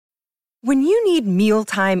When you need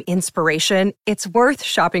mealtime inspiration, it's worth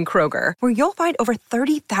shopping Kroger, where you'll find over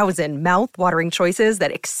 30,000 mouth-watering choices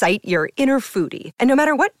that excite your inner foodie. And no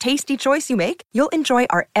matter what tasty choice you make, you'll enjoy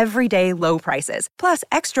our everyday low prices, plus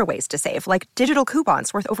extra ways to save, like digital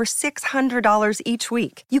coupons worth over $600 each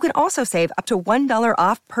week. You can also save up to $1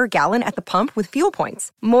 off per gallon at the pump with fuel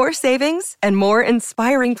points. More savings and more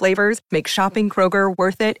inspiring flavors make shopping Kroger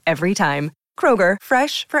worth it every time. Kroger,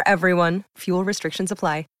 fresh for everyone. Fuel restrictions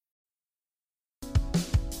apply.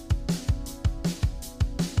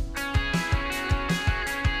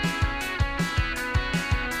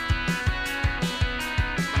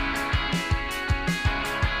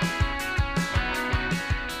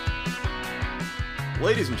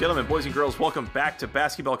 Ladies and gentlemen, boys and girls, welcome back to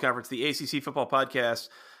Basketball Conference, the ACC Football Podcast.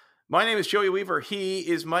 My name is Joey Weaver. He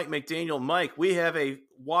is Mike McDaniel. Mike, we have a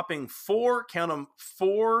whopping four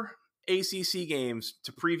ACC games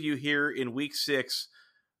to preview here in Week 6.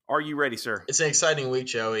 Are you ready, sir? It's an exciting week,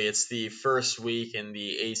 Joey. It's the first week in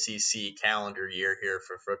the ACC calendar year here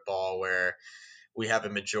for football where we have a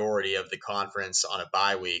majority of the conference on a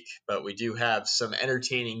bye week, but we do have some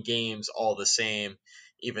entertaining games all the same,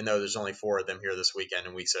 even though there's only 4 of them here this weekend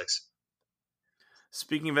in Week 6.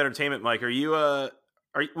 Speaking of entertainment, Mike,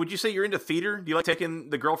 would you say you're into theater? Do you like taking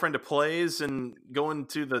the girlfriend to plays and going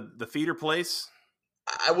to the theater place?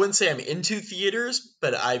 I wouldn't say I'm into theaters,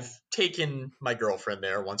 but I've taken my girlfriend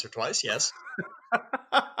there once or twice, yes.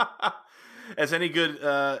 As any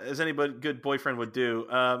good boyfriend would do.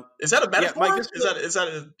 Is that a metaphor? Yeah, Mike, is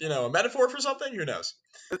that a metaphor for something? Who knows?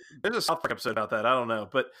 There's a South Park episode about that. I don't know.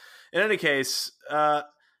 But in any case,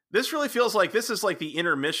 this really feels like this is like the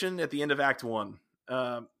intermission at the end of Act 1.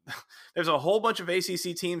 There's a whole bunch of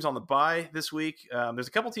ACC teams on the bye this week. There's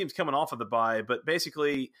a couple teams coming off of the bye, but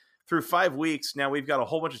basically through 5 weeks, now we've got a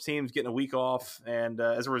whole bunch of teams getting a week off. And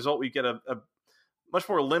as a result, we get a much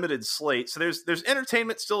more limited slate. So there's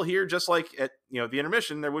entertainment still here, just like at the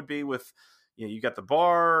intermission there would be with you got the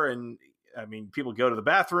bar, and I mean people go to the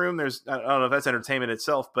bathroom. I don't know if that's entertainment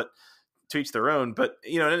itself, but to each their own. But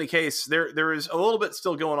in any case, there is a little bit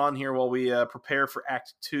still going on here while we prepare for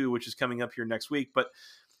Act 2, which is coming up here next week. But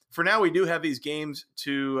for now, we do have these games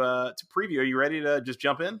to preview. Are you ready to just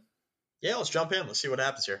jump in? Yeah, let's jump in. Let's see what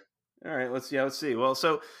happens here. All right, let's see. Well,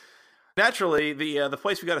 so naturally, the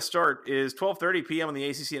place we got to start is 12:30 p.m. on the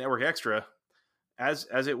ACC Network Extra, as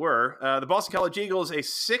it were. The Boston College Eagles, a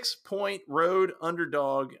 6-point road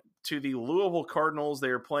underdog to the Louisville Cardinals. They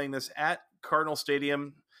are playing this at Cardinal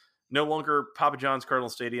Stadium, no longer Papa John's Cardinal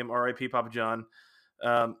Stadium. R.I.P. Papa John.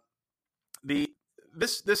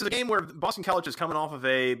 This is a game where Boston College is coming off of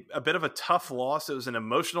a bit of a tough loss. It was an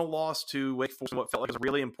emotional loss to Wake Forest, what felt like was a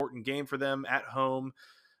really important game for them at home.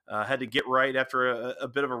 Had to get right after a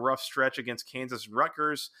bit of a rough stretch against Kansas and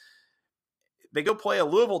Rutgers. They go play a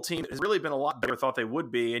Louisville team that has really been a lot better than I thought they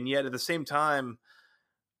would be, and yet at the same time,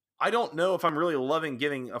 I don't know if I'm really loving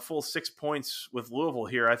giving a full 6 points with Louisville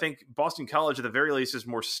here. I think Boston College, at the very least, is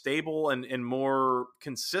more stable and more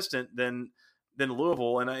consistent than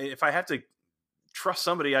Louisville. And if I have to trust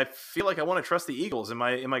somebody, I feel like I want to trust the Eagles. Am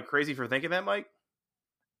I crazy for thinking that, Mike?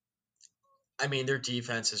 I mean, their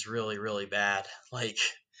defense is really, really bad. Like,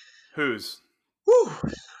 whose? Whew.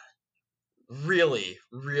 Really,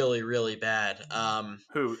 really, really bad.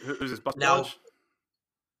 Who's this? Boston College?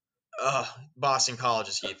 Boston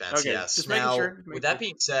College's defense. Okay, yes. Just now, making sure. With that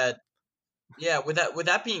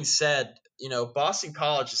being said, Boston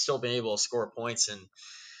College has still been able to score points, and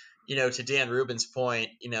to Dan Rubin's point,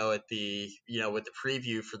 at the with the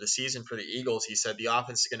preview for the season for the Eagles, he said the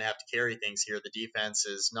offense is going to have to carry things here. The defense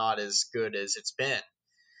is not as good as it's been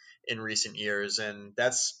in recent years, and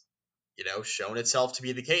that's shown itself to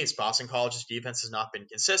be the case. Boston College's defense has not been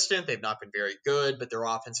consistent. They've not been very good, but their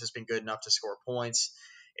offense has been good enough to score points.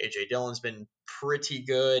 A.J. Dillon's been pretty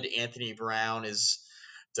good. Anthony Brown has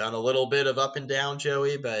done a little bit of up and down,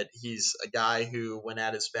 Joey, but he's a guy who, when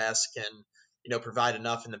at his best, can provide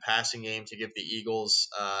enough in the passing game to give the Eagles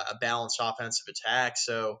a balanced offensive attack.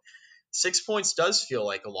 So 6 points does feel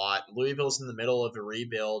like a lot. Louisville's in the middle of a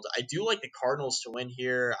rebuild. I do like the Cardinals to win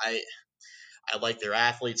here. I like their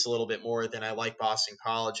athletes a little bit more than I like Boston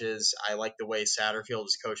College's. I like the way Satterfield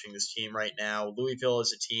is coaching this team right now. Louisville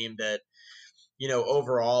is a team that,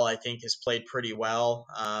 overall I think has played pretty well.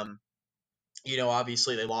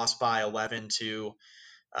 Obviously they lost by 11 to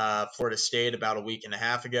Florida State about a week and a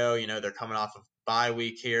half ago. They're coming off of bye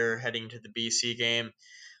week here, heading to the BC game.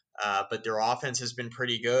 But their offense has been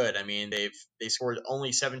pretty good. I mean, they scored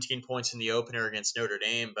only 17 points in the opener against Notre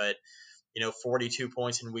Dame, but 42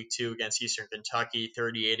 points in week 2 against Eastern Kentucky,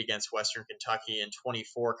 38 against Western Kentucky, and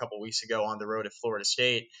 24 a couple weeks ago on the road at Florida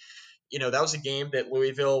State. that was a game that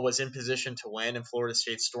Louisville was in position to win, and Florida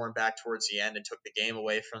State stormed back towards the end and took the game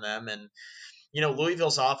away from them. And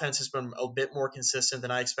Louisville's offense has been a bit more consistent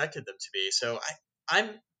than I expected them to be. So I'm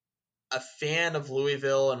a fan of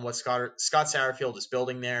Louisville and what Scott Satterfield is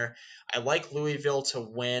building there. I like Louisville to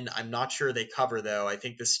win. I'm not sure they cover, though. I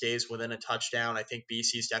think this stays within a touchdown. I think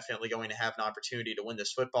BC is definitely going to have an opportunity to win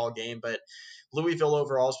this football game, but Louisville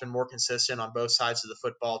overall has been more consistent on both sides of the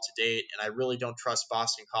football to date, and I really don't trust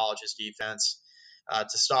Boston College's defense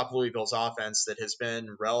to stop Louisville's offense that has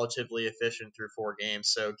been relatively efficient through 4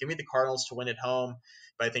 games. So give me the Cardinals to win at home,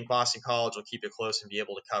 but I think Boston College will keep it close and be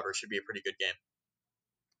able to cover. Should be a pretty good game.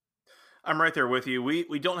 I'm right there with you.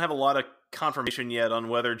 We don't have a lot of confirmation yet on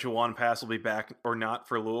whether Jawon Pass will be back or not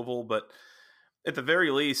for Louisville, but at the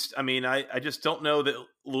very least, I mean, I just don't know that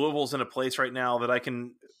Louisville's in a place right now that I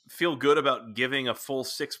can feel good about giving a full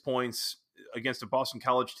 6 points against a Boston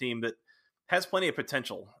College team that has plenty of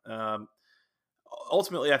potential.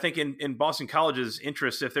 Ultimately, I think in Boston College's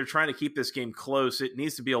interest, if they're trying to keep this game close, it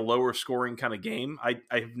needs to be a lower scoring kind of game. I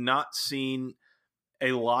have not seen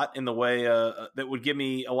a lot in the way that would give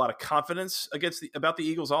me a lot of confidence about the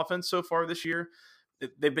Eagles offense so far this year.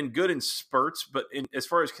 They've been good in spurts, but as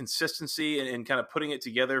far as consistency and kind of putting it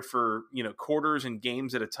together for quarters and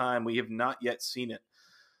games at a time, we have not yet seen it.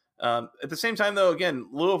 At the same time, though, again,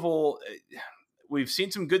 Louisville, we've seen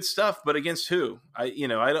some good stuff, but against who? I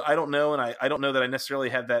don't know, and I don't know that I necessarily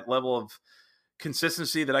have that level of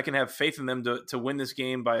consistency that I can have faith in them to win this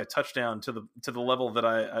game by a touchdown to the level that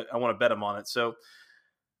I want to bet them on it. So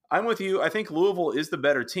I'm with you. I think Louisville is the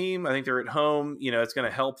better team. I think they're at home. It's going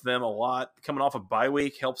to help them a lot. Coming off a bye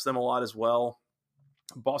week helps them a lot as well.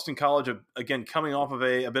 Boston College, again, coming off of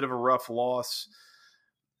a bit of a rough loss.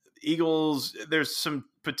 Eagles, there's some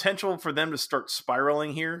potential for them to start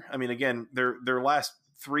spiraling here. I mean, again, their last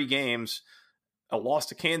 3 games, a loss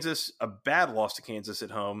to Kansas, a bad loss to Kansas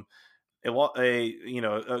at home, a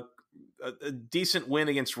decent win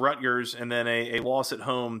against Rutgers, and then a loss at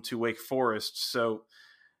home to Wake Forest. So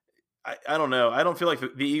I don't know. I don't feel like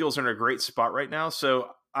the Eagles are in a great spot right now. So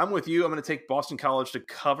I'm with you. I'm going to take Boston College to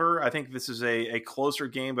cover. I think this is a closer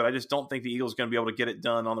game, but I just don't think the Eagles are going to be able to get it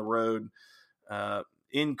done on the road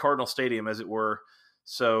in Cardinal Stadium, as it were.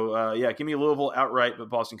 So, give me Louisville outright, but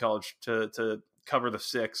Boston College to cover the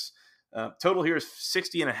 6. Total here is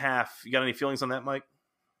 60.5. You got any feelings on that, Mike?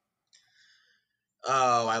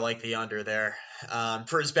 Oh, I like the under there.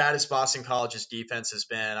 For as bad as Boston College's defense has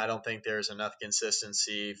been, I don't think there's enough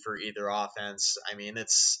consistency for either offense. I mean,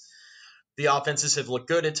 the offenses have looked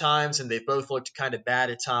good at times, and they've both looked kind of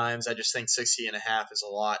bad at times. I just think 60.5 is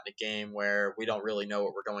a lot in a game where we don't really know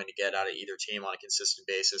what we're going to get out of either team on a consistent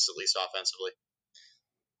basis, at least offensively.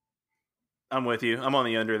 I'm with you. I'm on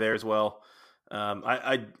the under there as well.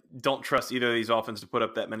 I don't trust either of these offenses to put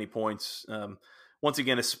up that many points. Once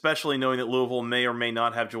again, especially knowing that Louisville may or may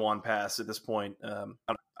not have Jawon Pass at this point.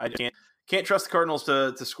 I can't trust the Cardinals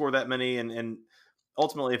to score that many. And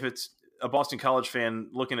ultimately, if it's a Boston College fan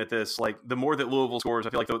looking at this, like the more that Louisville scores,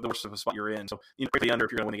 I feel like the worse of a spot you're in. So break the under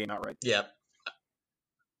if you're going to win a game outright. Yeah.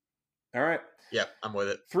 All right. Yeah, I'm with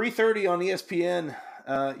it. 3:30 on ESPN.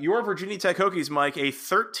 Your Virginia Tech Hokies, Mike, a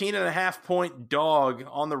 13.5-point dog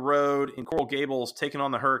on the road in Coral Gables, taking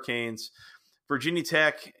on the Hurricanes. Virginia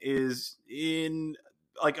Tech is in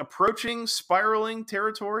approaching spiraling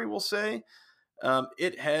territory, we'll say.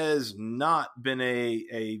 It has not been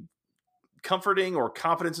a comforting or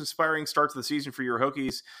confidence-inspiring start to the season for your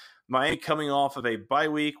Hokies. Miami coming off of a bye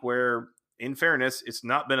week where, in fairness, it's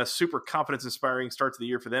not been a super confidence-inspiring start to the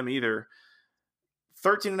year for them either.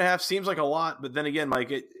 13.5 seems like a lot, but then again,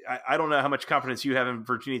 Mike, I don't know how much confidence you have in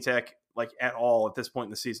Virginia Tech at all at this point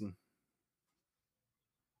in the season.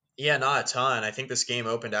 Yeah, not a ton. I think this game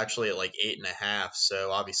opened actually at 8.5.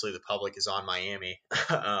 So obviously the public is on Miami,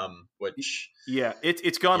 which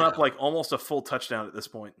it's gone up almost a full touchdown at this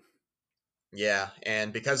point. Yeah,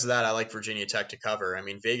 and because of that, I like Virginia Tech to cover. I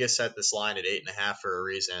mean, Vegas set this line at 8.5 for a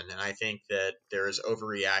reason, and I think that there is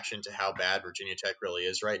overreaction to how bad Virginia Tech really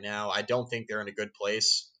is right now. I don't think they're in a good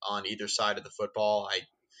place on either side of the football.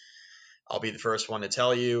 I'll be the first one to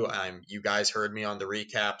tell you. You guys heard me on the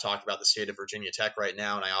recap talk about the state of Virginia Tech right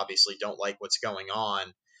now, and I obviously don't like what's going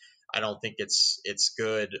on. I don't think it's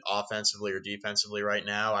good offensively or defensively right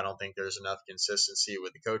now. I don't think there's enough consistency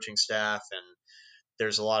with the coaching staff, and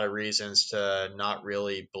there's a lot of reasons to not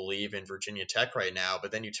really believe in Virginia Tech right now.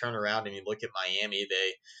 But then you turn around and you look at Miami.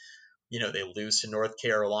 They They lose to North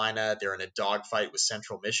Carolina. They're in a dogfight with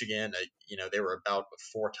Central Michigan. They were about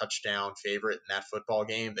a 4-touchdown favorite in that football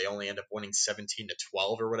game. They only end up winning 17-12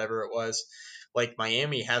 or whatever it was. Like,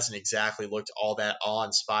 Miami hasn't exactly looked all that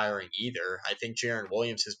awe-inspiring either. I think Jarren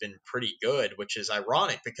Williams has been pretty good, which is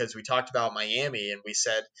ironic because we talked about Miami and we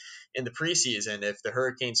said in the preseason, if the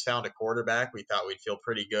Hurricanes found a quarterback, we thought we'd feel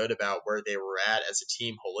pretty good about where they were at as a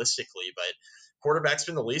team holistically. But quarterback's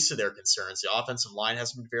been the least of their concerns. The offensive line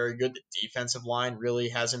hasn't been very good. The defensive line really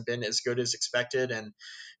hasn't been as good as expected. And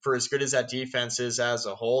for as good as that defense is as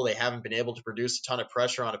a whole, they haven't been able to produce a ton of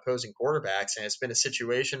pressure on opposing quarterbacks. And it's been a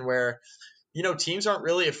situation where teams aren't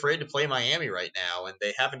really afraid to play Miami right now, and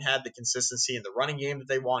they haven't had the consistency in the running game that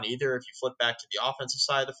they want either. If you flip back to the offensive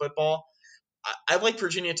side of the football, I like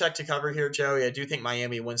Virginia Tech to cover here, Joey. I do think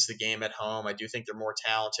Miami wins the game at home. I do think they're more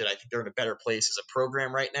talented. I think they're in a better place as a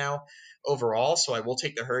program right now overall, so I will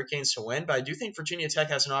take the Hurricanes to win. But I do think Virginia Tech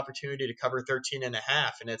has an opportunity to cover 13.5,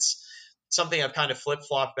 and it's something I've kind of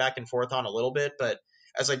flip-flopped back and forth on a little bit. But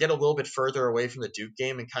as I get a little bit further away from the Duke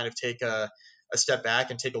game and kind of take a step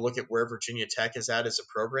back and take a look at where Virginia Tech is at as a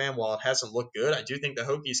program, while it hasn't looked good, I do think the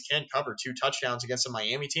Hokies can cover 2 touchdowns against a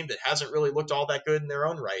Miami team that hasn't really looked all that good in their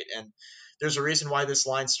own right. And there's a reason why this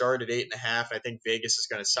line started at 8.5. I think Vegas is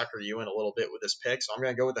going to sucker you in a little bit with this pick. So I'm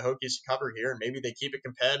going to go with the Hokies to cover here, and maybe they keep it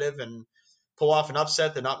competitive and pull off an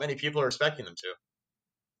upset that not many people are expecting them to.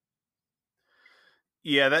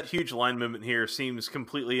 Yeah, that huge line movement here seems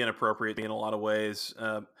completely inappropriate in a lot of ways.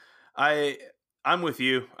 I'm with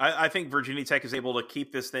you. I think Virginia Tech is able to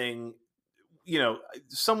keep this thing,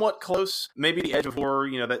 somewhat close, maybe the edge of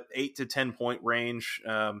that 8 to 10 point range.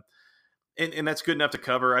 And that's good enough to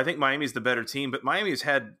cover. I think Miami's the better team, but Miami's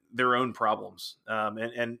had their own problems.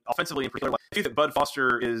 And offensively in particular, I think that Bud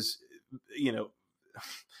Foster is,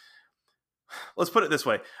 let's put it this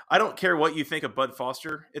way. I don't care what you think of Bud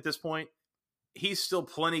Foster at this point. He's still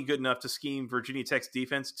plenty good enough to scheme Virginia Tech's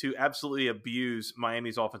defense to absolutely abuse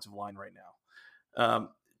Miami's offensive line right now.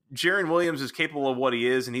 Jarren Williams is capable of what he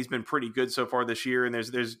is, and he's been pretty good so far this year. And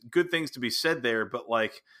there's good things to be said there, but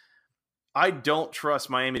I don't trust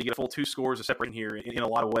Miami to get a full 2 scores of separation here in a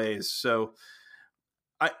lot of ways. So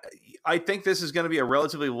I think this is going to be a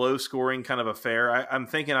relatively low scoring kind of affair. I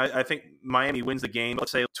think Miami wins the game,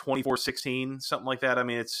 let's say 24-16, something like that. I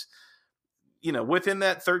mean, it's, within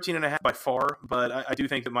that 13.5 by far, but I do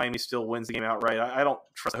think that Miami still wins the game outright. I don't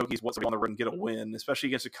trust the Hokies whatsoever on the road and get a win, especially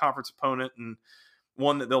against a conference opponent and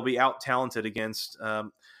one that they'll be out-talented against.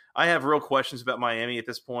 I have real questions about Miami at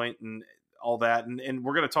this point and all that, and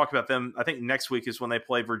we're going to talk about them. I think next week is when they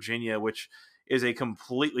play Virginia, which is a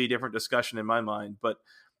completely different discussion in my mind. But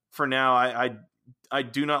for now, I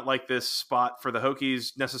do not like this spot for the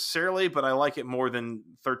Hokies necessarily, but I like it more than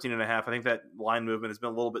 13.5. I think that line movement has been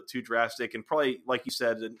a little bit too drastic and probably, like you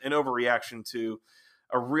said, an overreaction to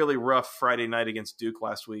a really rough Friday night against Duke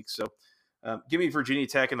last week. So give me Virginia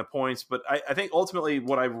Tech and the points. But I think ultimately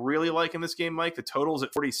what I really like in this game, Mike, the total's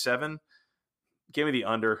at 47. Give me the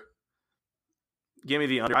under. Give me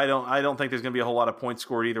the under. I don't think there's going to be a whole lot of points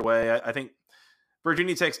scored either way. I think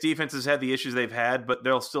Virginia Tech's defense has had the issues they've had, but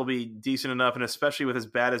they'll still be decent enough, and especially with as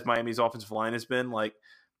bad as Miami's offensive line has been, I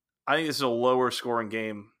think this is a lower scoring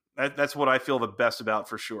game. That's what I feel the best about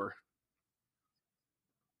for sure.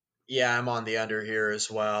 Yeah, I'm on the under here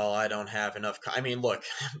as well. I don't have enough. I mean, look,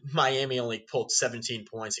 Miami only pulled 17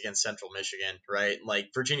 points against Central Michigan, right?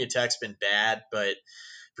 Virginia Tech's been bad, but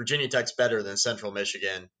Virginia Tech's better than Central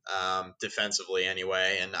Michigan defensively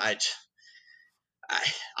anyway, and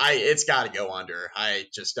it's got to go under. I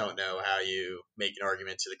just don't know how you make an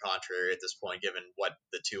argument to the contrary at this point, given what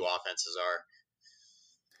the 2 offenses are.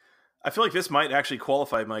 I feel like this might actually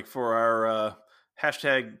qualify, Mike, for our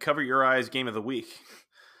hashtag Cover Your Eyes Game of the Week.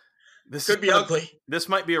 This could be ugly. This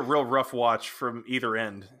might be a real rough watch from either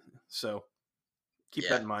end, so keep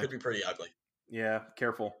that in mind. Could be pretty ugly. Yeah,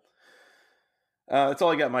 careful. That's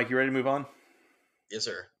all I got, Mike. You ready to move on? Yes,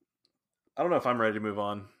 sir. I don't know if I'm ready to move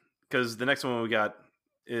on because the next one we got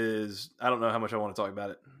is I don't know how much I want to talk about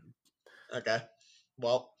it. Okay.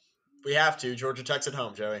 Well, we have to. Georgia Tech's at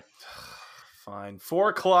home, Joey. Fine.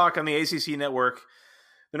 4:00 on the ACC network.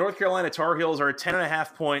 The North Carolina Tar Heels are a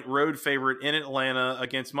 10.5 point road favorite in Atlanta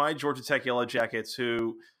against my Georgia Tech Yellow Jackets,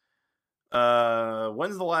 who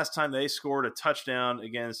when's the last time they scored a touchdown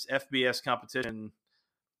against FBS competition?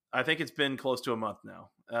 I think it's been close to a month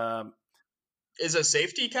now. Is a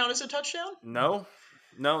safety count as a touchdown? No,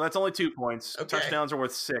 that's only 2 points. Okay. Touchdowns are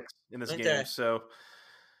worth 6 in this game. So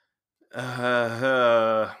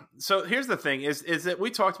here's the thing is that we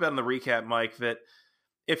talked about in the recap, Mike, that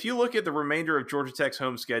if you look at the remainder of Georgia Tech's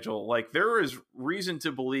home schedule, like there is reason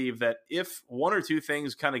to believe that if one or two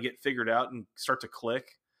things kind of get figured out and start to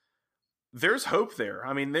click, there's hope there.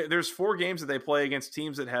 I mean, there's 4 games that they play against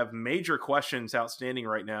teams that have major questions outstanding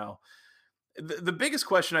right now. The biggest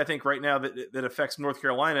question I think right now that affects North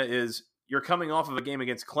Carolina is you're coming off of a game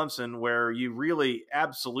against Clemson where you really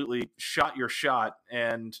absolutely shot your shot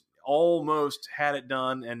and almost had it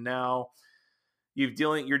done, and now you're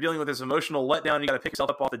dealing with this emotional letdown. You got to pick yourself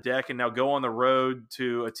up off the deck and now go on the road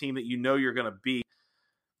to a team that you know you're going to beat.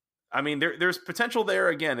 I mean, there's potential there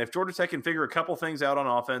again. If Georgia Tech can figure a couple things out on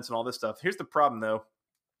offense and all this stuff. Here's the problem, though.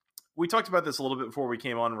 We talked about this a little bit before we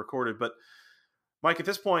came on and recorded, but Mike, at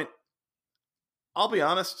this point, I'll be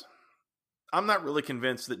honest, I'm not really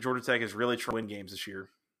convinced that Georgia Tech is really trying to win games this year.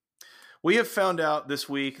 We have found out this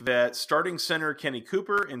week that starting center Kenny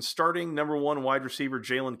Cooper and starting number 1 wide receiver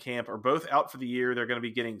Jalen Camp are both out for the year. They're going to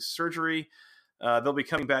be getting surgery. They'll be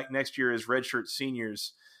coming back next year as redshirt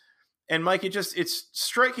seniors. And Mike, it's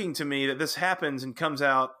striking to me that this happens and comes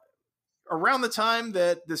out around the time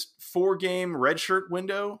that this 4-game redshirt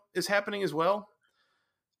window is happening as well.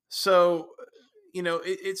 So,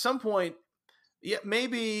 at some point, yeah,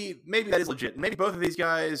 maybe that is legit. Maybe both of these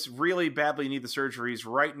guys really badly need the surgeries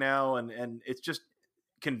right now, and it's just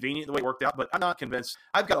convenient the way it worked out. But I'm not convinced.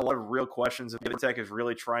 I've got a lot of real questions if Georgia Tech is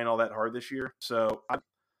really trying all that hard this year. So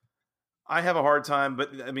I have a hard time, but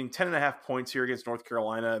I mean, 10.5 points here against North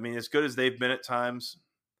Carolina. I mean, as good as they've been at times,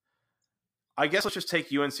 I guess let's just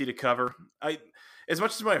take UNC to cover. As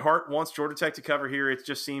much as my heart wants Georgia Tech to cover here, it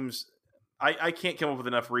just seems I can't come up with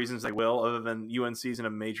enough reasons they will, other than UNC's in a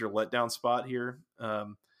major letdown spot here.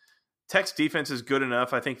 Tech's defense is good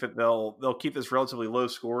enough. I think that they'll keep this relatively low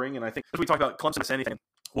scoring, and I think as we talk about Clemson, anything,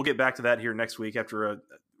 we'll get back to that here next week after a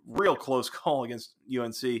real close call against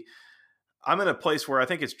UNC. I'm in a place where I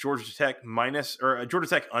think it's Georgia Tech minus or Georgia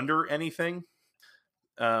Tech under anything.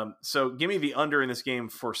 So give me the under in this game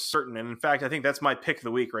for certain. And in fact, I think that's my pick of the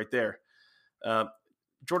week right there.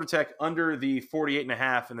 Georgia Tech under the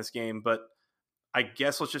 48.5 in this game, but I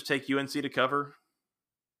guess let's just take UNC to cover.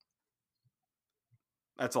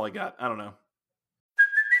 That's all I got. I don't know.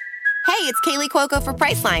 Hey, it's Kaylee Cuoco for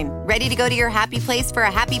Priceline. Ready to go to your happy place for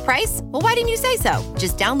a happy price? Well, why didn't you say so?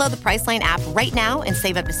 Just download the Priceline app right now and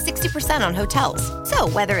save up to 60% on hotels. So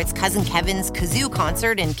whether it's Cousin Kevin's Kazoo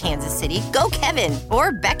Concert in Kansas City, go Kevin,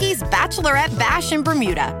 or Becky's Bachelorette Bash in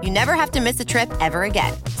Bermuda, you never have to miss a trip ever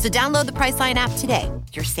again. So download the Priceline app today.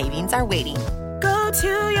 Your savings are waiting. Go to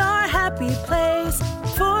your happy place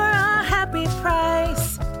for a happy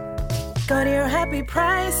price. Go to your happy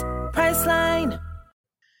price, Priceline.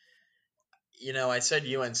 I said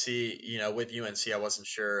UNC, with UNC, I wasn't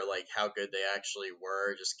sure like how good they actually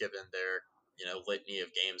were, just given their, litany of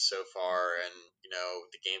games so far and,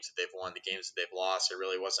 the games that they've won, the games that they've lost. I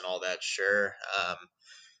really wasn't all that sure.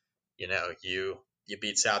 You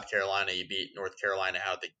beat South Carolina, you beat North Carolina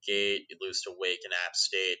out the gate, you lose to Wake and App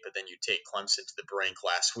State, but then you take Clemson to the brink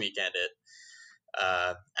last weekend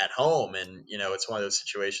at home. And, it's one of those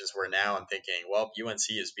situations where now I'm thinking, well, UNC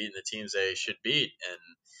is beating the teams they should beat, and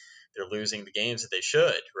they're losing the games that they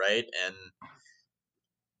should, right? And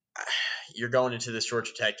you're going into this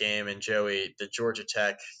Georgia Tech game, and Joey, the Georgia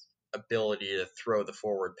Tech ability to throw the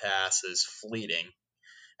forward pass is fleeting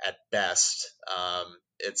at best.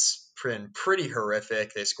 It's been pretty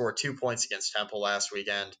horrific. They scored 2 points against Temple last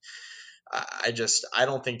weekend. I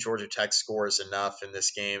don't think Georgia Tech scores enough in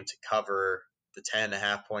this game to cover the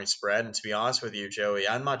 10.5 point spread. And to be honest with you, Joey,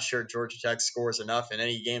 I'm not sure Georgia Tech scores enough in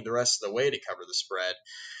any game the rest of the way to cover the spread.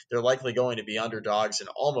 They're likely going to be underdogs in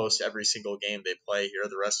almost every single game they play here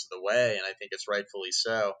the rest of the way, and I think it's rightfully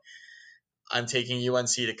so. I'm taking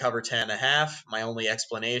UNC to cover 10.5. My only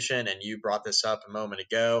explanation, and you brought this up a moment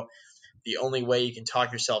ago, the only way you can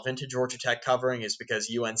talk yourself into Georgia Tech covering is because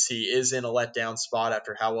UNC is in a letdown spot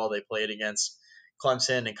after how well they played against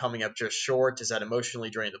Clemson and coming up just short. Does that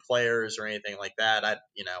emotionally drain the players or anything like that? I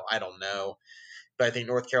don't know. But I think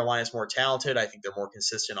North Carolina is more talented. I think they're more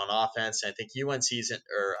consistent on offense. And I think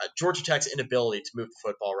Georgia Tech's inability to move the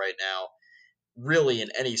football right now, really in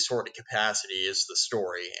any sort of capacity, is the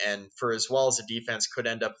story. And for as well as the defense could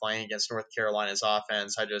end up playing against North Carolina's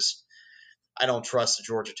offense, I don't trust the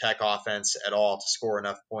Georgia Tech offense at all to score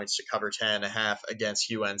enough points to cover 10.5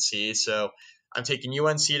 against UNC. So I'm taking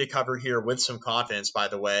UNC to cover here with some confidence, by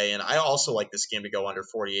the way. And I also like this game to go under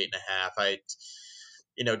 48.5.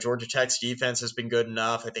 Georgia Tech's defense has been good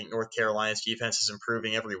enough. I think North Carolina's defense is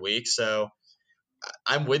improving every week. So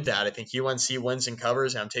I'm with that. I think UNC wins and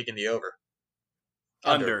covers, and I'm taking the over.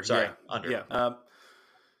 Under.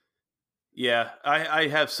 Yeah. I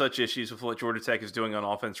have such issues with what Georgia Tech is doing on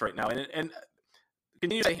offense right now. And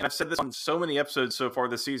continue to say, and I've said this on so many episodes so far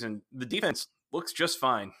this season, the defense looks just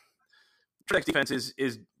fine. Tech's defense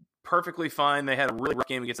is perfectly fine. They had a really rough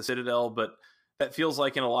game against the Citadel, but that feels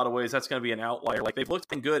like in a lot of ways that's going to be an outlier. Like they've looked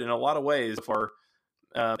good in a lot of ways so far.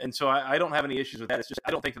 And so I don't have any issues with that. It's just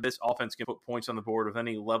I don't think that this offense can put points on the board with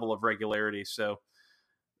any level of regularity. So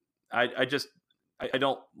I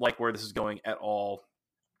don't like where this is going at all.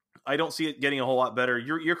 I don't see it getting a whole lot better.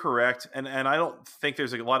 You're correct, and I don't think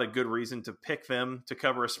there's a lot of good reason to pick them to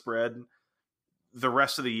cover a spread the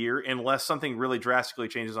rest of the year unless something really drastically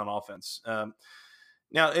changes on offense.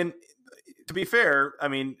 Now, and to be fair, I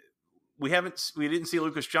mean, we didn't see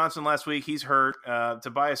Lucas Johnson last week. He's hurt.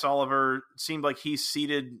 Tobias Oliver seemed like he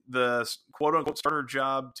ceded the quote unquote starter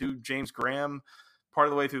job to James Graham part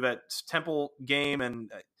of the way through that Temple game,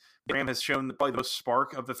 and Graham has shown probably the most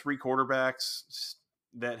spark of the three quarterbacks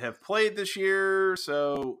that have played this year.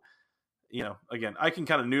 So, again, I can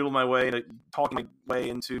kind of noodle my way to talking my way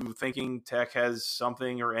into thinking Tech has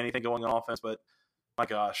something or anything going on offense, but my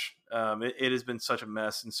gosh, it has been such a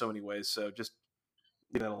mess in so many ways. So just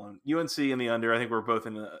leave that alone. UNC and the under, I think we're both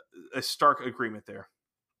in a stark agreement there.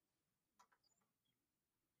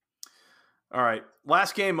 All right.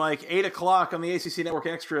 Last game, Mike, 8:00 on the ACC Network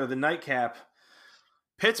Extra, the nightcap.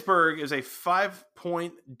 Pittsburgh is a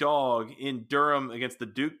 5-point dog in Durham against the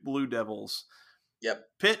Duke Blue Devils. Yep.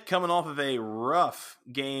 Pitt coming off of a rough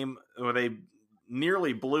game where they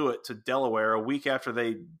nearly blew it to Delaware a week after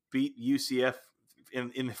they beat UCF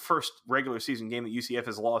in the first regular season game that UCF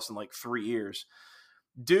has lost in like 3 years.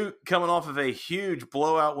 Duke coming off of a huge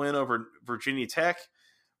blowout win over Virginia Tech.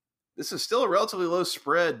 This is still a relatively low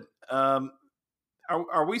spread. Are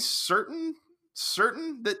we certain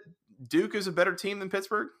that Duke is a better team than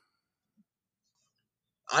Pittsburgh?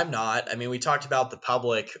 I'm not. I mean, we talked about the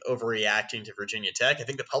public overreacting to Virginia Tech. I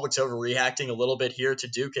think the public's overreacting a little bit here to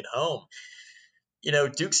Duke at home.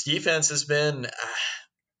 Duke's defense has been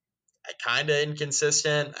kind of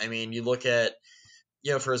inconsistent. I mean, you look at,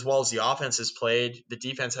 for as well as the offense has played, the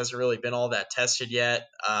defense hasn't really been all that tested yet.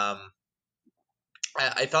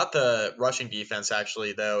 I thought the rushing defense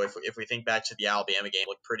actually, though, if we think back to the Alabama game,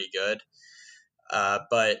 looked pretty good.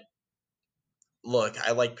 But look,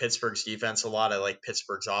 I like Pittsburgh's defense a lot. I like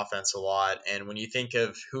Pittsburgh's offense a lot. And when you think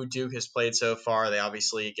of who Duke has played so far, they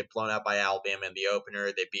obviously get blown out by Alabama in the opener.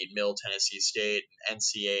 They beat Middle Tennessee State,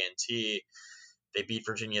 NCA&T. They beat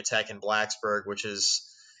Virginia Tech in Blacksburg, which is,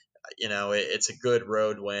 it's a good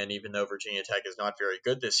road win, even though Virginia Tech is not very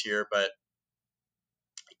good this year. But,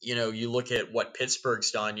 you look at what Pittsburgh's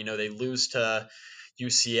done. They lose to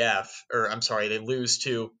they lose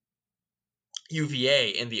to UVA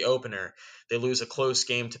in the opener. They lose a close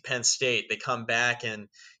game to Penn State. They come back and,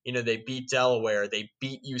 they beat Delaware. They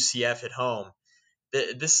beat UCF at home.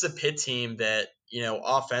 This is a Pitt team that,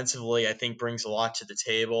 offensively, I think brings a lot to the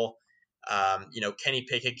table. Kenny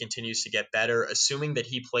Pickett continues to get better. Assuming that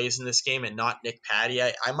he plays in this game and not Nick Patty,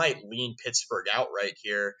 I might lean Pittsburgh outright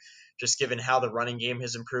here, just given how the running game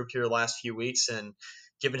has improved here the last few weeks and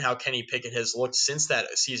given how Kenny Pickett has looked since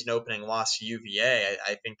that season opening loss to UVA.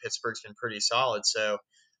 I think Pittsburgh's been pretty solid. So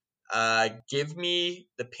give me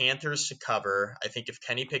the Panthers to cover. I think if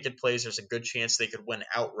Kenny Pickett plays, there's a good chance they could win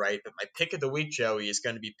outright. But my pick of the week, Joey, is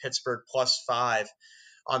going to be Pittsburgh +5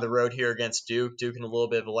 on the road here against Duke. Duke in a little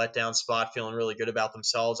bit of a letdown spot, feeling really good about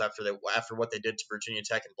themselves after what they did to Virginia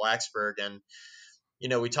Tech and Blacksburg. And,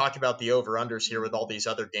 we talk about the over-unders here with all these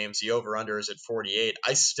other games. The over-under is at 48.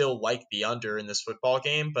 I still like the under in this football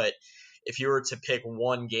game, but if you were to pick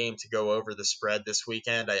one game to go over the spread this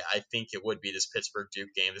weekend, I think it would be this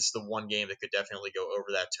Pittsburgh-Duke game. This is the one game that could definitely go over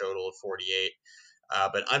that total of 48.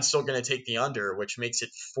 But I'm still going to take the under, which makes it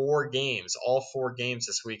 4 games, all 4 games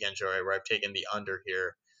this weekend, Joey, where I've taken the under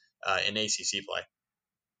here in ACC play.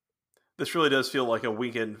 This really does feel like a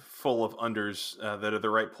weekend full of unders that are the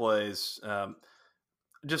right plays.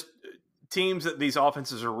 Just teams that these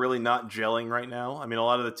offenses are really not gelling right now. I mean, a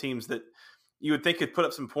lot of the teams that you would think could put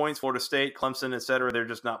up some points, Florida State, Clemson, et cetera, they're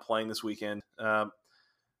just not playing this weekend.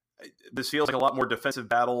 This feels like a lot more defensive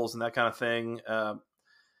battles and that kind of thing.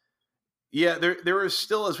 There is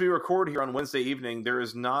still, as we record here on Wednesday evening, there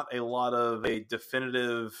is not a lot of a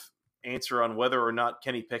definitive answer on whether or not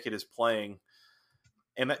Kenny Pickett is playing.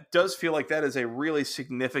 And that does feel like that is a really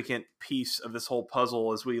significant piece of this whole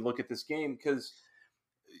puzzle as we look at this game because,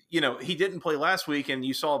 he didn't play last week and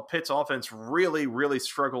you saw Pitt's offense really, really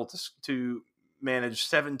struggle to manage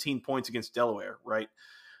 17 points against Delaware, right?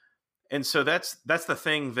 And so that's the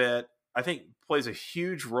thing that I think plays a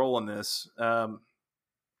huge role in this.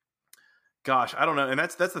 Gosh, I don't know. And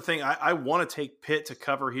that's the thing. I want to take Pitt to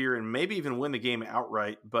cover here and maybe even win the game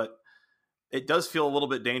outright, but it does feel a little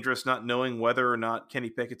bit dangerous not knowing whether or not Kenny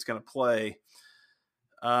Pickett's going to play.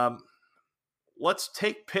 Let's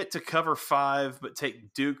take Pitt to cover 5, but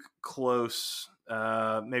take Duke close.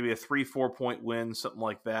 Maybe a 3-4 point win, something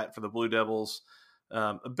like that for the Blue Devils.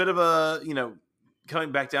 A bit of a,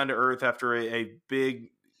 coming back down to earth after a big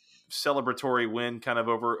celebratory win kind of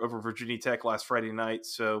over Virginia Tech last Friday night.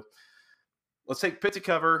 So let's take Pitt to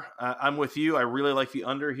cover. I'm with you. I really like the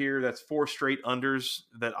under here. That's 4 straight unders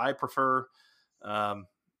that I prefer.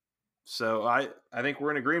 So I think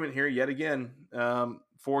we're in agreement here yet again.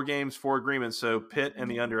 4 games, 4 agreements. So Pitt and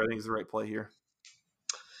the under, I think, is the right play here.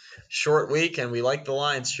 Short week, and we like the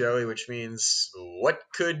lines, Joey, which means what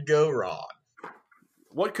could go wrong?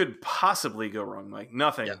 What could possibly go wrong, Mike?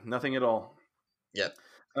 Nothing. Yep. Nothing at all. Yep.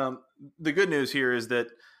 The good news here is that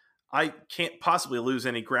I can't possibly lose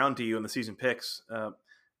any ground to you in the season picks.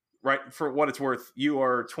 Right, for what it's worth, you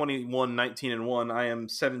are 21-19-1. I am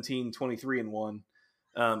 17-23-1.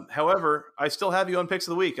 However, I still have you on picks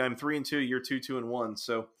of the week. I'm 3-2. You're 2-2-1.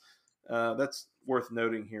 So that's worth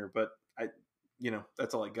noting here. But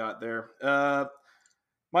that's all I got there.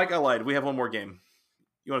 Mike, I lied. We have one more game.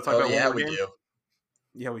 You want to talk about one more game? Do.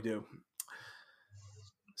 Yeah, we do.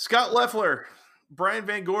 Scott Leffler, Brian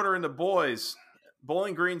Van Gorder, and the boys,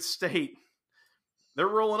 Bowling Green State. They're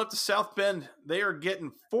rolling up to South Bend. They are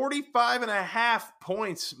getting 45.5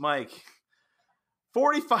 points, Mike.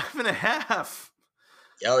 45.5.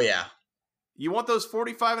 Oh, yeah. You want those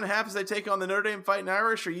 45.5 as they take on the Notre Dame Fighting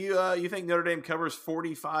Irish, or you think Notre Dame covers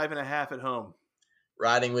 45.5 at home?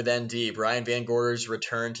 Riding with ND. Brian Van Gorder's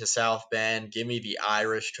return to South Bend. Give me the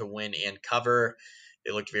Irish to win and cover.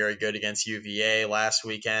 They looked very good against UVA last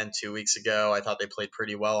weekend, 2 weeks ago. I thought they played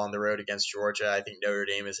pretty well on the road against Georgia. I think Notre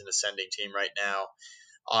Dame is an ascending team right now.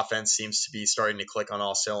 Offense seems to be starting to click on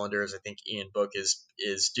all cylinders. I think Ian Book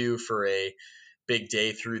is due for a big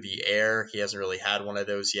day through the air. He hasn't really had one of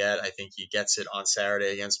those yet. I think he gets it on Saturday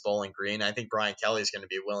against Bowling Green. I think Brian Kelly is going to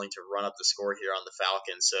be willing to run up the score here on the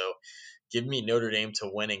Falcons. So give me Notre Dame to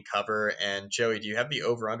win and cover. And Joey, do you have the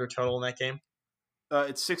over-under total in that game?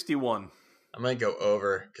 It's 61. I'm going to go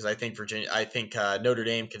over because I think Notre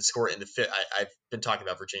Dame can score in the fifth. I've been talking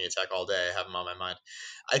about Virginia Tech all day. I have them on my mind.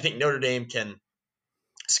 I think Notre Dame can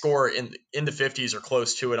score in the 50s or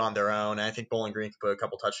close to it on their own. And I think Bowling Green can put a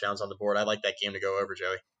couple touchdowns on the board. I'd like that game to go over,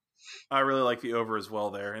 Joey. I really like the over as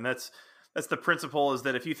well there. And that's the principle, is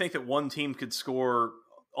that if you think that one team could score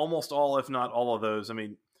almost all, if not all of those, I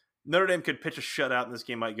mean, Notre Dame could pitch a shutout and this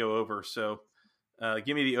game might go over. So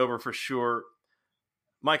give me the over for sure.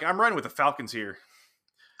 Mike, I'm running with the Falcons here.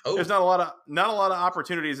 Oh. There's not a lot of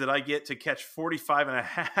opportunities that I get to catch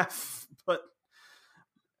 45.5, but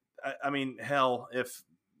I mean, hell, if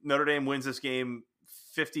Notre Dame wins this game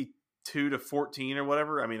 52-14 or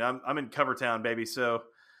whatever, I mean, I'm in cover town, baby. So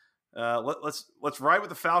let's ride with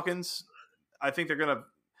the Falcons. I think they're going to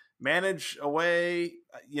manage away,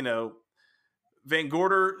 Van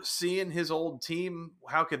Gorder seeing his old team.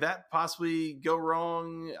 How could that possibly go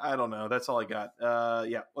wrong? I don't know. That's all I got.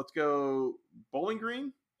 Let's go Bowling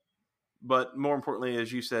Green. But more importantly,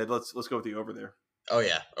 as you said, let's go with the over there. Oh,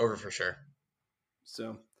 yeah. Over for sure.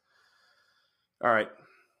 So, all right.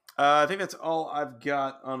 I think that's all I've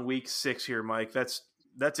got on week 6 here, Mike. That's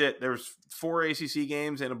it. There's 4 ACC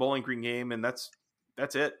games and a Bowling Green game, and that's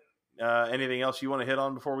it. Anything else you want to hit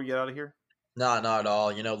on before we get out of here? No, not at all.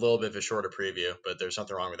 A little bit of a shorter preview, but there's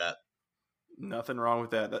nothing wrong with that. Nothing wrong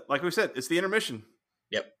with that. Like we said, it's the intermission.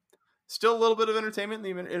 Yep. Still a little bit of entertainment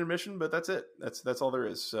in the intermission, but that's it. That's all there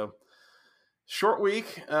is. So short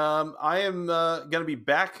week. I am going to be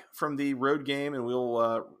back from the road game, and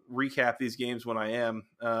we'll recap these games when I am.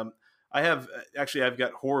 I've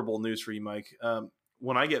got horrible news for you, Mike.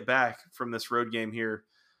 When I get back from this road game here,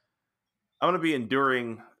 I'm going to be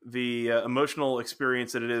enduring the emotional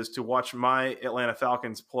experience that it is to watch my Atlanta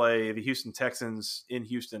Falcons play the Houston Texans in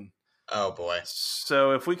Houston. Oh, boy.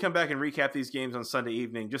 So if we come back and recap these games on Sunday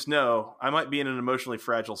evening, just know I might be in an emotionally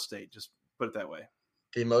fragile state. Just put it that way.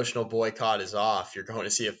 The emotional boycott is off. You're going to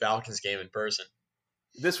see a Falcons game in person.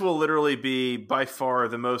 This will literally be by far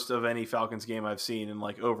the most of any Falcons game I've seen in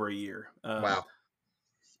like over a year. Wow.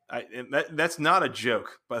 That's not a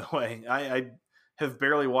joke, by the way. I have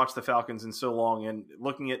barely watched the Falcons in so long, and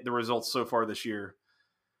looking at the results so far this year,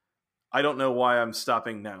 I don't know why I'm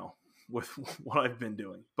stopping now with what I've been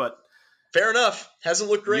doing. But fair enough.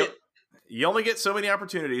 Hasn't looked great. You only get so many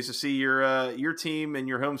opportunities to see your team and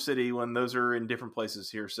your home city when those are in different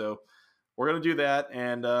places here. So we're going to do that,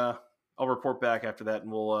 and I'll report back after that,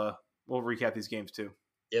 and we'll recap these games too.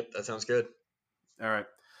 Yep, that sounds good. All right.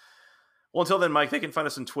 Well, until then, Mike, they can find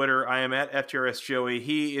us on Twitter. I am at FTRS Joey.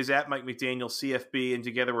 He is at Mike McDaniel CFB, and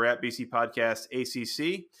together we're at BC Podcast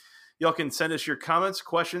ACC. Y'all can send us your comments,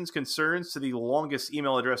 questions, concerns to the longest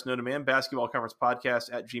email address known to man,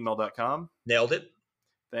 basketballconferencepodcast@gmail.com. Nailed it.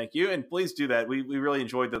 Thank you. And please do that. We really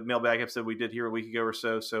enjoyed the mailbag episode we did here a week ago or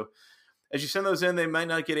so. So as you send those in, they might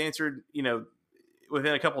not get answered,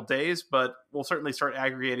 within a couple days, but we'll certainly start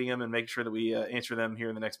aggregating them and make sure that we answer them here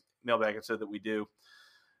in the next mailbag episode that we do.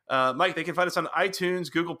 Mike, they can find us on iTunes,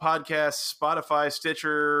 Google Podcasts, Spotify,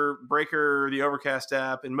 Stitcher, Breaker, the Overcast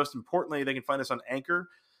app, and most importantly, they can find us on Anchor.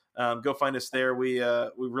 Go find us there. We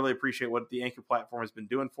really appreciate what the Anchor platform has been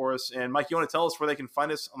doing for us. And Mike, you want to tell us where they can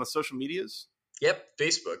find us on the social medias? Yep,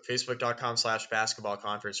 facebook.com/basketball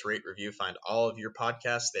conference, rate, review. Find all of your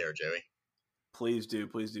podcasts there, Joey. Please do.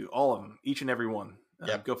 All of them, each and every one.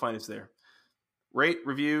 Yep. Go find us there. Rate,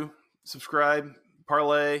 review, subscribe,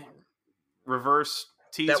 parlay, reverse,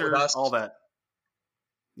 teaser, all that.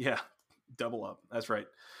 Yeah, double up. That's right.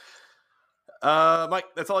 Mike,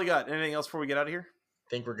 that's all I got. Anything else before we get out of here? I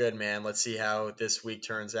think we're good, man. Let's see how this week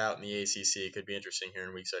turns out in the ACC. It could be interesting here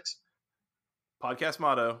in week 6. Podcast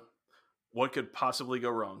motto: what could possibly go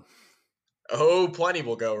wrong? Oh, plenty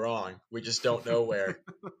will go wrong. We just don't know where.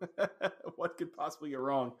 What could possibly go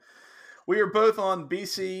wrong? We are both on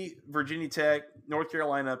BC, Virginia Tech, North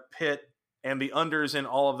Carolina, Pitt, and the unders in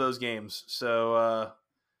all of those games. So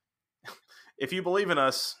if you believe in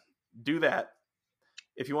us, do that.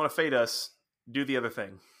 If you want to fade us, do the other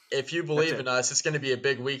thing. If you believe in us, it's going to be a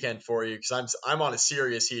big weekend for you because I'm on a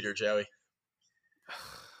serious heater, Joey.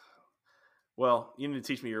 Well, you need to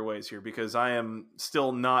teach me your ways here because I am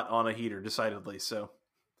still not on a heater, decidedly. So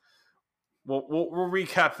we'll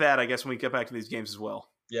recap that, I guess, when we get back to these games as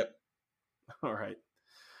well. Yep. All right.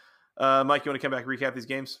 Mike, you want to come back and recap these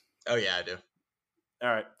games? Oh, yeah, I do. All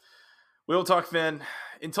right. We will talk then.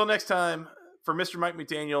 Until next time, for Mr. Mike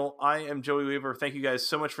McDaniel, I am Joey Weaver. Thank you guys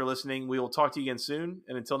so much for listening. We will talk to you again soon.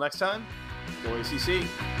 And until next time, go ACC.